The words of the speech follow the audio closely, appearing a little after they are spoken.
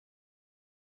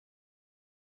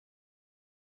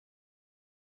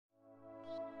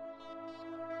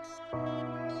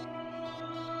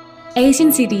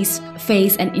Asian cities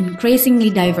face an increasingly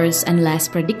diverse and less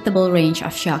predictable range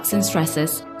of shocks and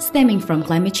stresses stemming from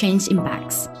climate change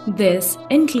impacts. This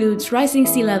includes rising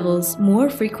sea levels, more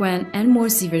frequent and more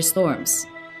severe storms.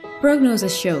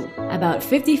 Prognosis show about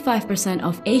 55%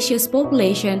 of Asia's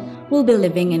population will be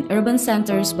living in urban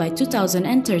centers by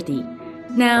 2030.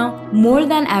 Now, more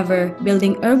than ever,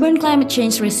 building urban climate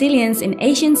change resilience in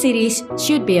Asian cities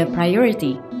should be a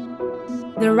priority.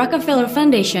 The Rockefeller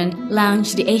Foundation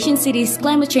launched the Asian Cities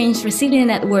Climate Change Resilience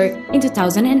Network in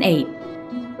 2008.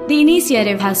 The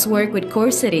initiative has worked with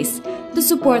core cities to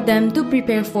support them to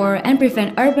prepare for and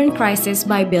prevent urban crises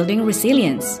by building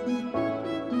resilience.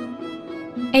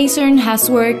 ACCCRN has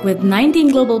worked with 19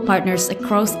 global partners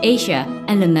across Asia,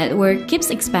 and the network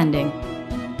keeps expanding.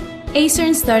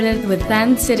 ACCCRN started with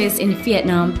 10 cities in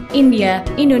Vietnam, India,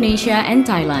 Indonesia, and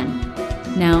Thailand.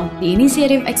 Now, the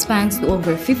initiative expands to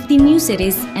over 50 new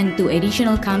cities and 2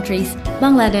 additional countries,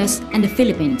 Bangladesh and the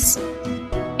Philippines.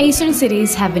 ACCCRN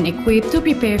cities have been equipped to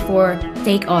prepare for,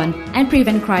 take on, and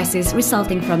prevent crises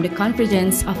resulting from the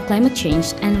convergence of climate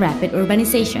change and rapid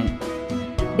urbanization.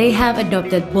 They have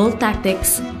adopted bold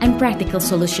tactics and practical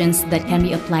solutions that can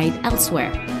be applied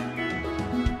elsewhere.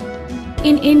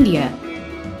 In India,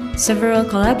 several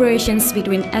collaborations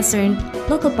between ACCCRN,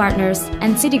 local partners,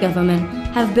 and city government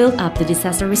have built up the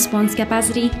disaster response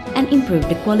capacity and improved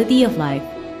the quality of life.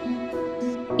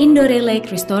 Indore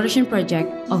Lake Restoration Project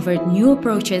offered new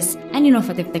approaches and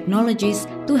innovative technologies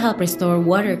to help restore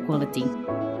water quality.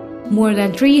 More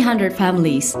than 300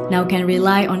 families now can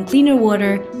rely on cleaner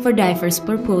water for diverse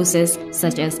purposes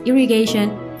such as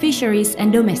irrigation, fisheries,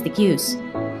 and domestic use.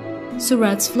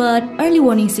 Surat's flood early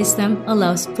warning system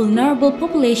allows vulnerable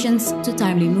populations to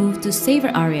timely move to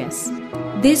safer areas.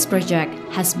 This project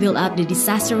has built up the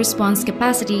disaster response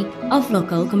capacity of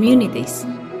local communities.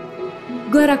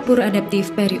 Gorakhpur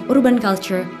Adaptive Peri-Urban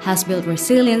Culture has built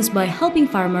resilience by helping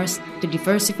farmers to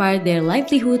diversify their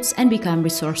livelihoods and become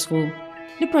resourceful.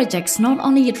 The projects not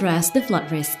only address the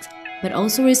flood risks, but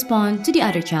also respond to the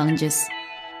other challenges.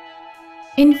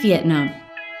 In Vietnam,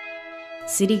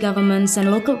 city governments and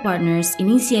local partners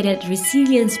initiated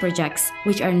resilience projects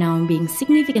which are now being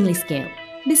significantly scaled.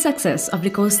 The success of the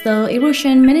Coastal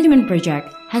Erosion Management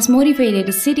Project has motivated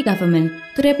the city government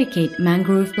to replicate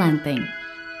mangrove planting.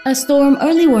 A storm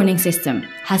early warning system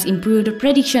has improved the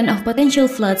prediction of potential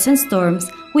floods and storms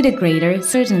with a greater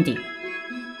certainty.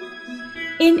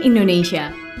 In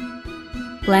Indonesia,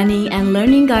 planning and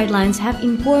learning guidelines have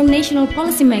informed national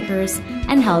policymakers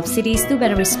and helped cities to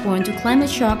better respond to climate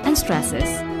shock and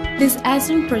stresses. This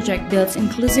ACCCRN project builds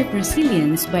inclusive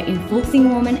resilience by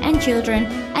involving women and children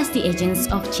as the agents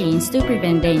of change to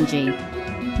prevent danger.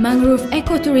 Mangrove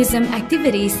ecotourism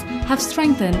activities have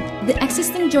strengthened the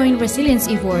existing joint resilience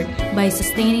effort by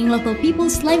sustaining local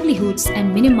people's livelihoods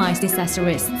and minimize disaster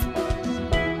risks.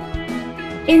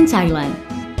 In Thailand,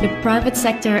 the private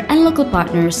sector and local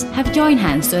partners have joined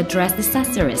hands to address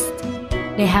disaster risks.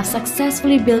 They have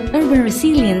successfully built urban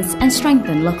resilience and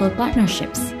strengthened local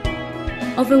partnerships.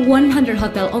 Over 100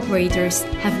 hotel operators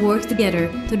have worked together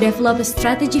to develop a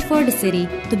strategy for the city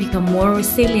to become more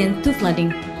resilient to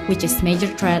flooding, which is a major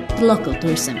threat to local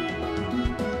tourism.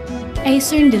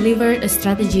 ACCCRN delivered a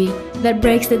strategy that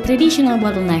breaks the traditional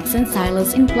bottlenecks and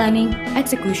silos in planning,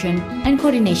 execution, and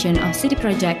coordination of city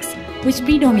projects, which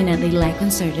predominantly lack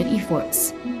concerted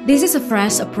efforts. This is a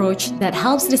fresh approach that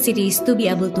helps the cities to be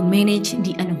able to manage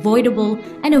the unavoidable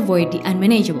and avoid the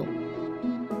unmanageable.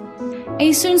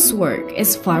 ACCCRN's work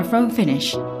is far from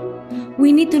finished.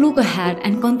 We need to look ahead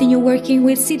and continue working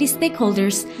with city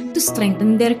stakeholders to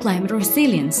strengthen their climate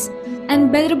resilience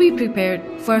and better be prepared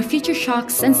for future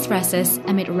shocks and stresses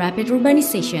amid rapid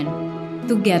urbanization.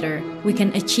 Together, we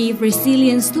can achieve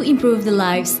resilience to improve the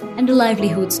lives and the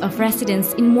livelihoods of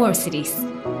residents in more cities.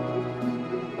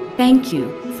 Thank you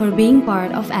for being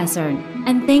part of ACCCRN,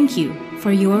 and thank you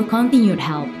for your continued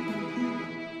help.